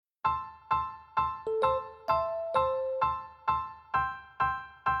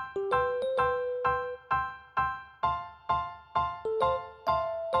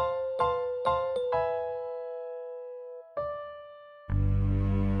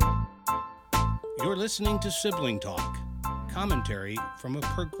You're listening to Sibling Talk, commentary from a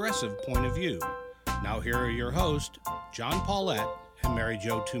progressive point of view. Now here are your hosts, John Paulette and Mary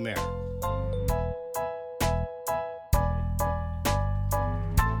Jo Tumer.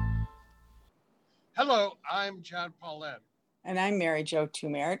 Hello, I'm John Paulette. And I'm Mary Jo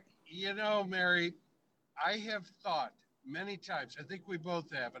Tumer. You know, Mary, I have thought many times, I think we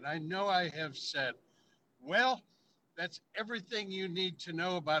both have, and I know I have said, well, that's everything you need to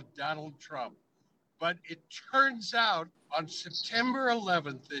know about Donald Trump. But it turns out on September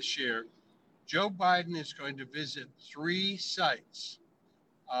 11th this year, Joe Biden is going to visit three sites: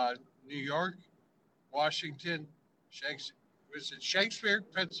 New York, Washington, Shakespeare,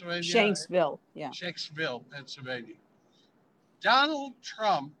 Pennsylvania? Shanksville, yeah. Shanksville, Pennsylvania. Donald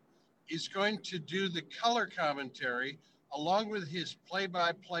Trump is going to do the color commentary along with his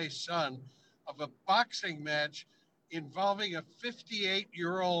play-by-play son of a boxing match involving a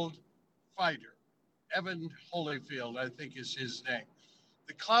 58-year-old fighter. Evan Holyfield, I think is his name.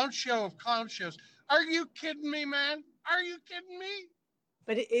 The clown show of clown shows. Are you kidding me, man? Are you kidding me?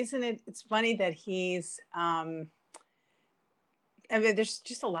 But it's funny that he's, there's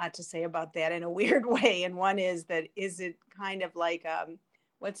just a lot to say about that in a weird way. And one is it kind of like,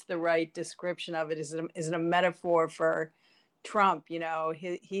 what's the right description of it? Is it a metaphor for Trump? You know,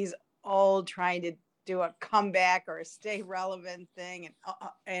 he's old, trying to do a comeback or a stay relevant thing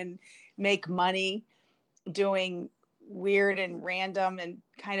and make money doing weird and random and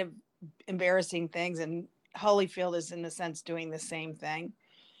kind of embarrassing things. And Holyfield is in a sense doing the same thing.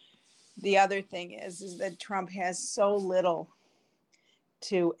 The other thing is that Trump has so little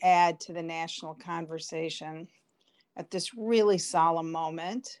to add to the national conversation at this really solemn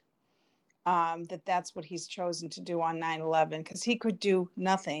moment, that's what he's chosen to do on 9/11, because he could do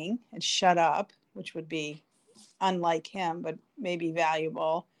nothing and shut up, which would be unlike him, but maybe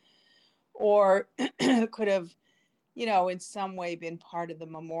valuable, or could have, in some way been part of the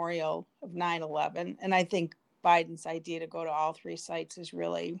memorial of 9/11. And I think Biden's idea to go to all three sites is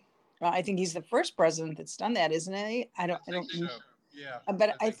really, well, I think he's the first president that's done that, isn't he? I don't so. Yeah.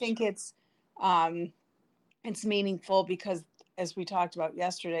 But I think so. It's meaningful because, as we talked about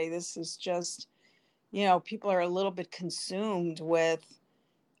yesterday, this is just, people are a little bit consumed with,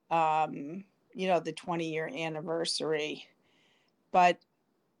 the 20-year anniversary. But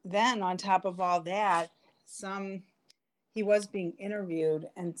then on top of all that, he was being interviewed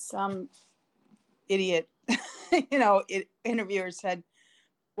and some idiot, interviewer said,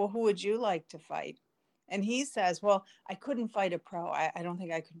 well, who would you like to fight? And he says, well, I couldn't fight a pro. I don't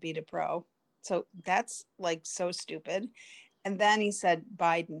think I could beat a pro. So that's like so stupid. And then he said,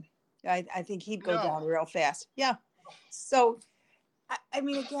 Biden. I think he'd go down real fast. Yeah. So, I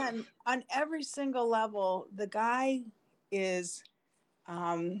mean, again, on every single level, the guy is,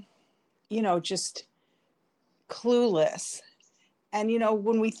 just clueless. And,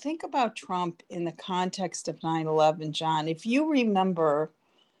 when we think about Trump in the context of 9/11, John, if you remember,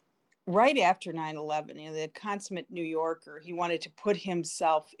 right after 9/11, the consummate New Yorker, he wanted to put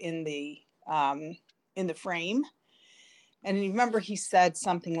himself in the frame. And you remember he said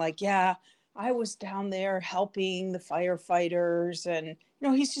something like, yeah, I was down there helping the firefighters. And,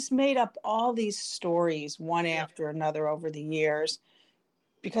 he's just made up all these stories one after another over the years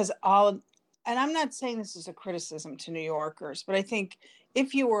and I'm not saying this is a criticism to New Yorkers, but I think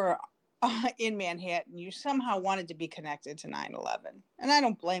if you were in Manhattan, you somehow wanted to be connected to 9/11. And I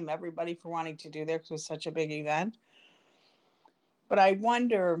don't blame everybody for wanting to do that because it was such a big event. But I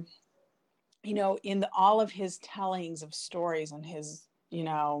wonder, in all of his tellings of stories and his,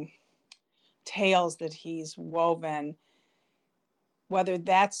 tales that he's woven, whether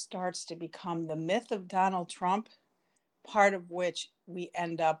that starts to become the myth of Donald Trump, part of which we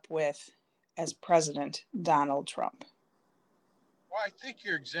end up with as President Donald Trump. Well, I think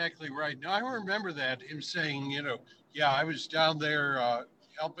you're exactly right. Now, I remember that, him saying, I was down there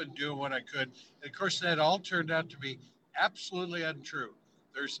helping, doing what I could. And of course, that all turned out to be absolutely untrue.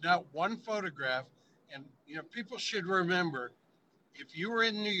 There's not one photograph. And, people should remember, if you were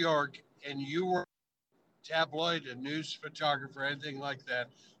in New York and you were a tabloid, a news photographer, anything like that,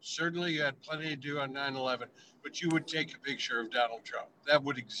 certainly you had plenty to do on 9/11, but you would take a picture of Donald Trump. That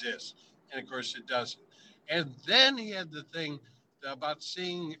would exist. And of course, it doesn't. And then he had the thing about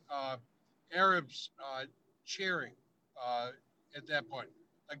seeing Arabs cheering at that point.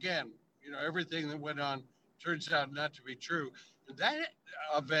 Again, everything that went on turns out not to be true. And that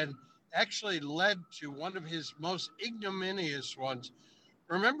event actually led to one of his most ignominious ones.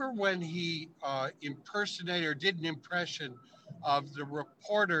 Remember when he impersonated or did an impression of the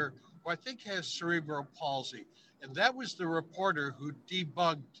reporter who I think has cerebral palsy? And that was the reporter who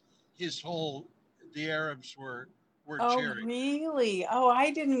debunked his whole the Arabs were Oh, cheering. really? Oh, I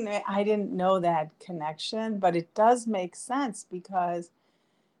didn't know that connection, but it does make sense because,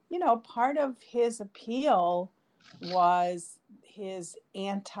 part of his appeal was his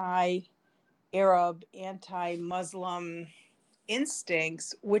anti-Arab, anti-Muslim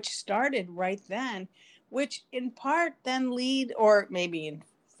instincts, which started right then, which in part then lead, or maybe in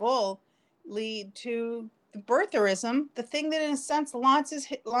full, lead to the birtherism, the thing that in a sense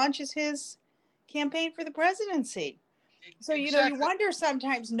launches his campaign for the presidency. So, you Exactly. wonder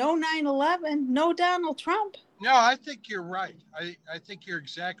sometimes, no 9/11, no Donald Trump. No, I think you're right. I think you're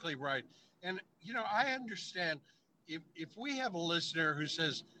exactly right. And, I understand if we have a listener who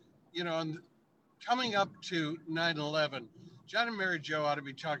says, coming up to 9/11, John and Mary Jo ought to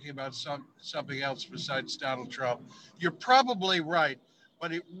be talking about something else besides Donald Trump. You're probably right,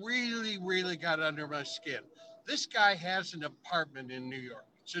 but it really, really got under my skin. This guy has an apartment in New York.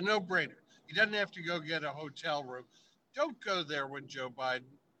 It's a no-brainer. He doesn't have to go get a hotel room. Don't go there when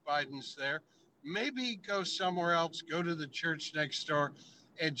Biden's there. Maybe go somewhere else. Go to the church next door,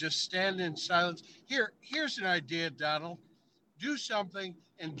 and just stand in silence. Here's an idea, Donald. Do something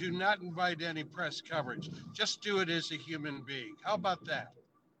and do not invite any press coverage. Just do it as a human being. How about that?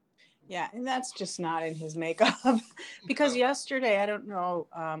 Yeah, and that's just not in his makeup. Because No. yesterday, I don't know,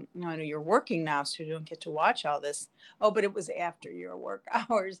 I know you're working now, so you don't get to watch all this. Oh, but it was after your work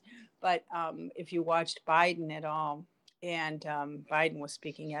hours. But if you watched Biden at all, and Biden was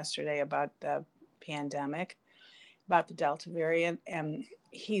speaking yesterday about the pandemic, about the Delta variant, and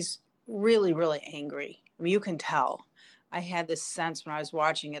he's really, really angry. I mean, you can tell. I had this sense when I was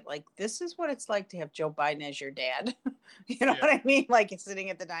watching it, like, this is what it's like to have Joe Biden as your dad. You know Yeah. what I mean? Like, he's sitting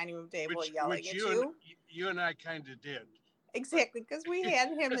at the dining room table yelling Which at you. you and I kind of did. Exactly, because we had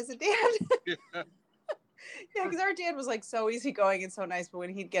him as a dad. Yeah. Yeah, because our dad was like so easygoing and so nice, but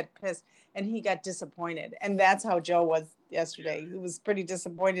when he'd get pissed and he got disappointed, and that's how Joe was yesterday. He was pretty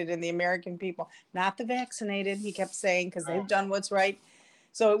disappointed in the American people, not the vaccinated. He kept saying because Oh, they've done what's right.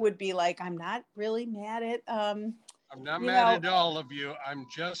 So it would be like, I'm not really mad at, I'm not you mad know, at all of you. I'm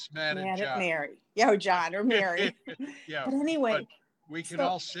just mad at mad at John. Mary, yeah, or John or Mary. Yeah, But but anyway, we can so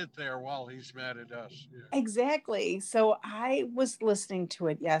all sit there while he's mad at us. Yeah. exactly. So I was listening to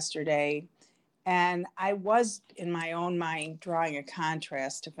it yesterday. And I was, in my own mind, drawing a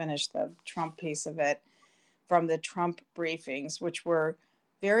contrast to finish the Trump piece of it from the Trump briefings, which were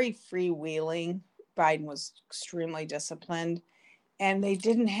very freewheeling. Biden was extremely disciplined, and they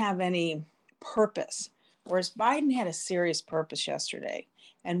didn't have any purpose. Whereas Biden had a serious purpose yesterday.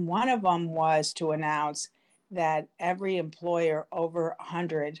 And one of them was to announce that every employer over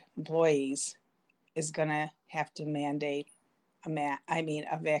 100 employees is going to have to mandate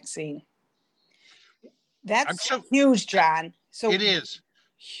a vaccine. I'm That's so huge, John. So It is.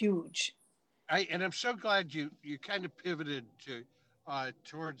 huge. I'm so glad you kind of pivoted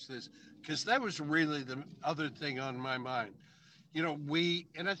towards this, because that was really the other thing on my mind.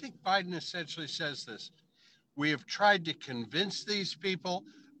 And I think Biden essentially says this. We have tried to convince these people,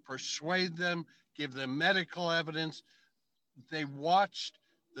 persuade them, give them medical evidence. They watched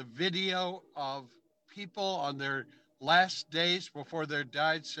the video of people on their last days before they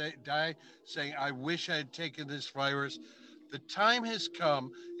die saying, I wish I had taken this virus. The time has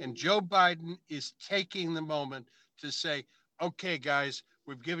come, and Joe Biden is taking the moment to say, okay, guys,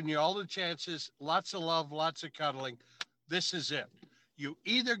 we've given you all the chances, lots of love, lots of cuddling. This is it. You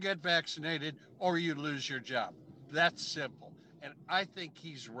either get vaccinated or you lose your job. That's simple. And I think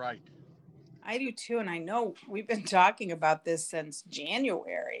he's right. I do too. And I know we've been talking about this since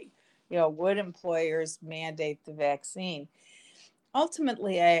January. Would employers mandate the vaccine?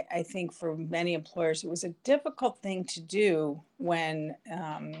 Ultimately, I think for many employers, it was a difficult thing to do when,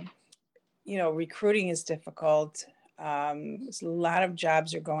 recruiting is difficult. A lot of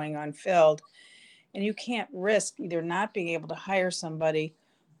jobs are going unfilled, and you can't risk either not being able to hire somebody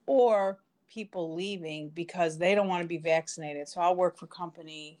or people leaving because they don't want to be vaccinated. So I'll work for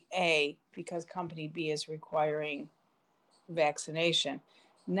company A because company B is requiring vaccination.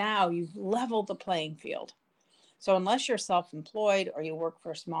 Now you've leveled the playing field. So unless you're self-employed or you work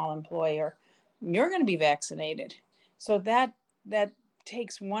for a small employer, you're going to be vaccinated. So that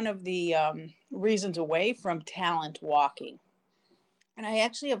takes one of the reasons away from talent walking. And I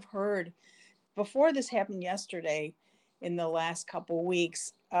actually have heard before this happened yesterday, in the last couple of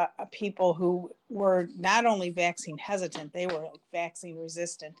weeks, people who were not only vaccine hesitant, they were like vaccine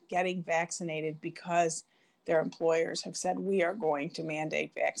resistant, getting vaccinated because their employers have said, we are going to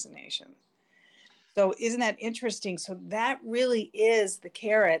mandate vaccination. So isn't that interesting? So that really is the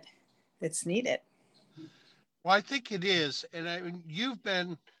carrot that's needed. Well, I think it is. And I mean, you've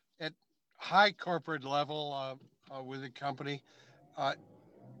been at high corporate level with a company, uh,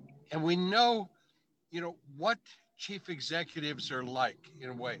 and we know, what chief executives are like in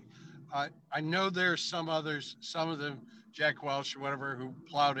a way. I know there's some others, some of them, Jack Welch or whatever, who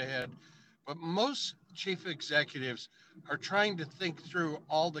plowed ahead, but most chief executives are trying to think through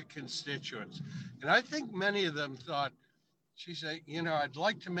all the constituents. And I think many of them thought, she said, I'd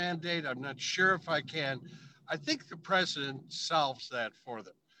like to mandate. I'm not sure if I can. I think the president solves that for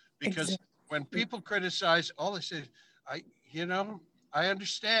them because Exactly. when people criticize, all they say, I, you know, I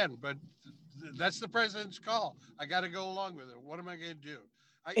understand, but that's the president's call. I got to go along with it. What am I going to do?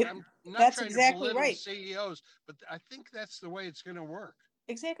 It, I'm not that's trying to exactly belittle right. CEOs, but I think that's the way it's going to work.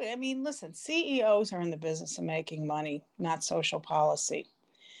 Exactly. I mean, listen, CEOs are in the business of making money, not social policy.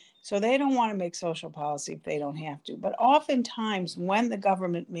 So they don't want to make social policy if they don't have to. But oftentimes, when the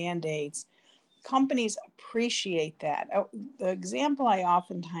government mandates, companies appreciate that. The example I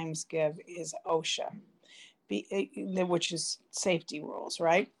oftentimes give is OSHA, which is safety rules,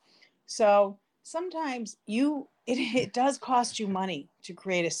 right? So sometimes it does cost you money to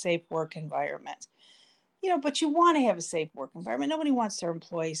create a safe work environment. But you want to have a safe work environment. Nobody wants their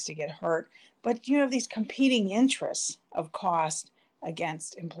employees to get hurt, but you have these competing interests of cost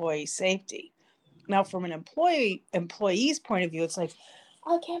against employee safety. Now, from an employee's point of view, it's like,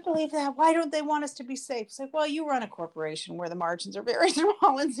 I can't believe that. Why don't they want us to be safe? It's like, well, you run a corporation where the margins are very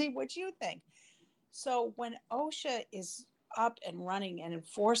small and see what you think. So when OSHA is up and running and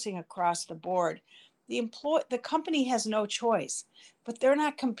enforcing across the board, the company has no choice, but they're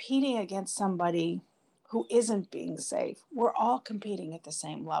not competing against somebody who isn't being safe. We're all competing at the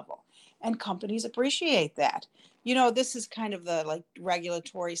same level, and companies appreciate that. This is kind of the like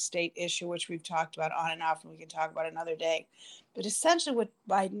regulatory state issue, which we've talked about on and off, and we can talk about another day. But essentially, what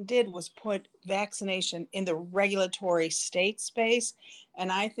Biden did was put vaccination in the regulatory state space.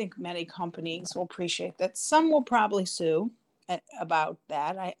 And I think many companies will appreciate that. Some will probably sue about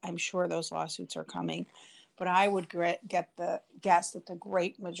that. I'm sure those lawsuits are coming. But I would get the guess that the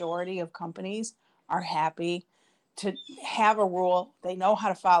great majority of companies are happy to have a rule. They know how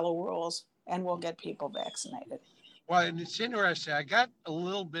to follow rules and will get people vaccinated. Well, and it's interesting. I got a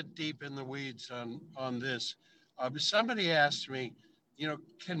little bit deep in the weeds on this. But somebody asked me,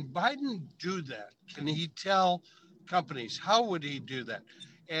 can Biden do that? Can he tell companies? How would he do that?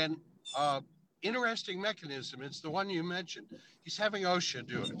 And uh, interesting mechanism. It's the one you mentioned. He's having OSHA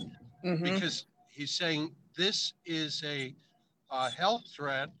do it Mm-hmm. because he's saying this is a health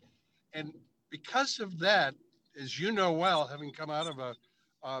threat, and because of that, as you know well, having come out of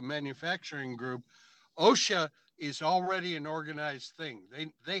a manufacturing group, OSHA is already an organized thing.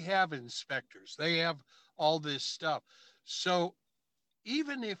 They have inspectors. They have all this stuff. So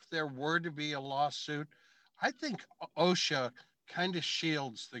even if there were to be a lawsuit, I think OSHA kind of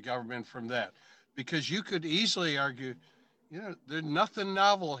shields the government from that because you could easily argue, there's nothing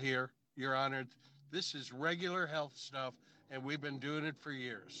novel here, Your Honor. This is regular health stuff, and we've been doing it for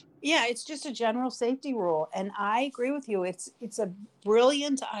years. Yeah, it's just a general safety rule, and I agree with you. It's a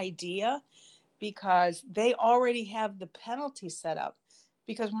brilliant idea because they already have the penalty set up.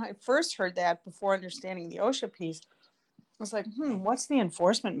 Because when I first heard that, before understanding the OSHA piece, I was like, what's the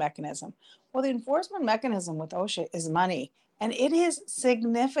enforcement mechanism? Well, the enforcement mechanism with OSHA is money, and it is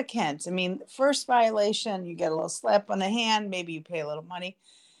significant. I mean, first violation, you get a little slap on the hand, maybe you pay a little money.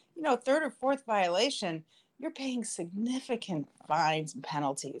 Third or fourth violation, you're paying significant fines and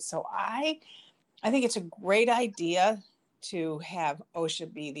penalties. So I think it's a great idea to have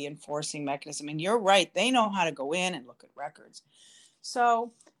OSHA be the enforcing mechanism. And you're right, they know how to go in and look at records.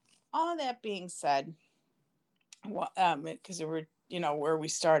 So all of that being said, because we're where we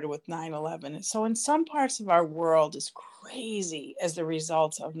started with 9/11. So in some parts of our world is crazy as the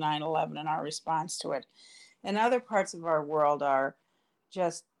result of 9/11 and our response to it. And other parts of our world are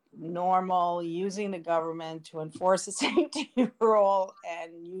just normal, using the government to enforce a safety rule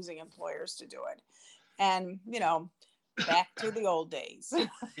and using employers to do it. And, back to the old days, It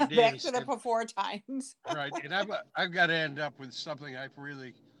back to is. the before times. Right. And I've got to end up with something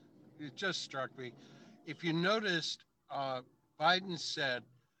it just struck me. If you noticed, Biden said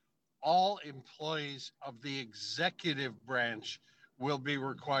all employees of the executive branch will be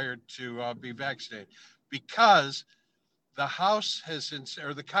required to be vaccinated because the House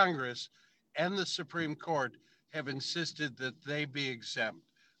or the Congress and the Supreme Court have insisted that they be exempt.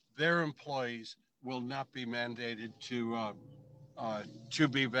 Their employees will not be mandated to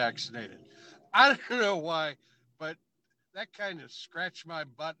be vaccinated. I don't know why, but that kind of scratched my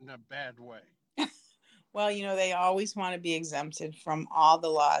butt in a bad way. Well, they always want to be exempted from all the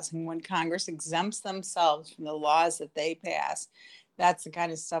laws. And when Congress exempts themselves from the laws that they pass, That's the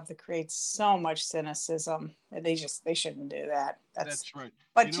kind of stuff that creates so much cynicism. They shouldn't do that. That's right.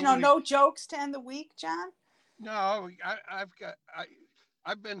 But no jokes to end the week, John. No,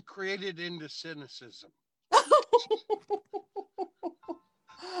 I've been created into cynicism.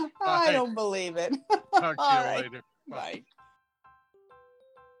 I don't believe it. Talk to you later. Bye.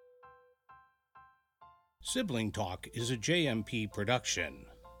 Sibling Talk is a JMP production.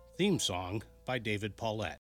 Theme song by David Paulette.